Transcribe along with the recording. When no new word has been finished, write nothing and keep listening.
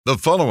The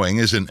following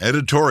is an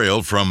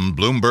editorial from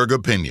Bloomberg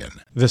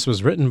Opinion. This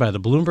was written by the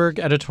Bloomberg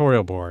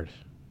editorial board.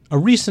 A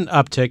recent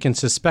uptick in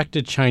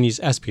suspected Chinese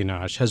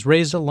espionage has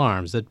raised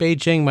alarms that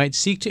Beijing might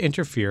seek to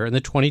interfere in the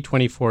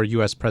 2024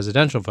 U.S.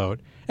 presidential vote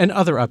and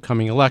other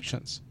upcoming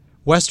elections.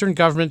 Western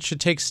governments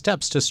should take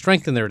steps to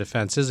strengthen their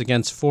defenses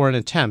against foreign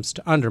attempts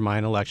to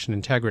undermine election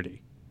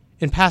integrity.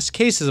 In past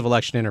cases of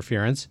election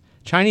interference,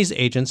 Chinese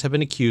agents have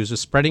been accused of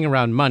spreading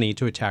around money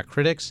to attack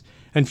critics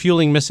and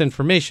fueling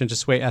misinformation to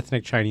sway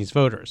ethnic Chinese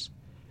voters.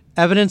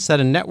 Evidence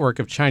that a network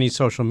of Chinese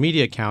social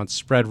media accounts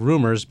spread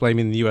rumors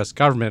blaming the U.S.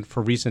 government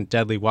for recent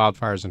deadly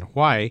wildfires in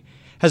Hawaii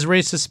has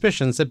raised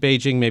suspicions that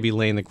Beijing may be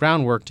laying the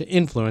groundwork to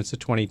influence the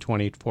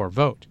 2024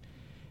 vote.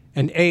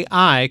 And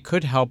AI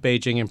could help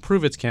Beijing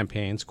improve its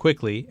campaigns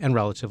quickly and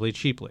relatively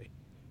cheaply.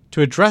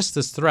 To address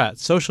this threat,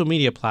 social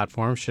media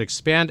platforms should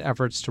expand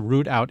efforts to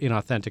root out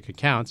inauthentic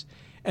accounts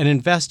and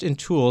invest in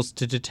tools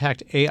to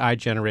detect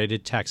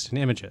AI-generated text and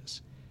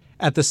images.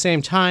 At the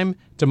same time,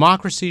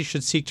 democracies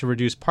should seek to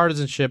reduce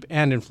partisanship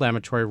and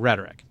inflammatory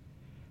rhetoric.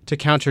 To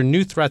counter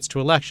new threats to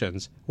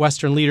elections,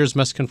 Western leaders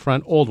must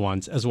confront old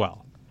ones as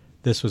well.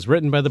 This was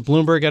written by the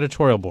Bloomberg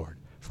editorial board.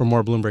 For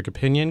more Bloomberg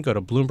Opinion, go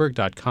to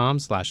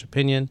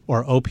bloomberg.com/opinion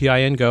or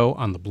OPIN Go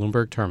on the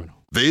Bloomberg terminal.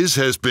 This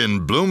has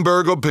been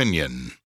Bloomberg Opinion.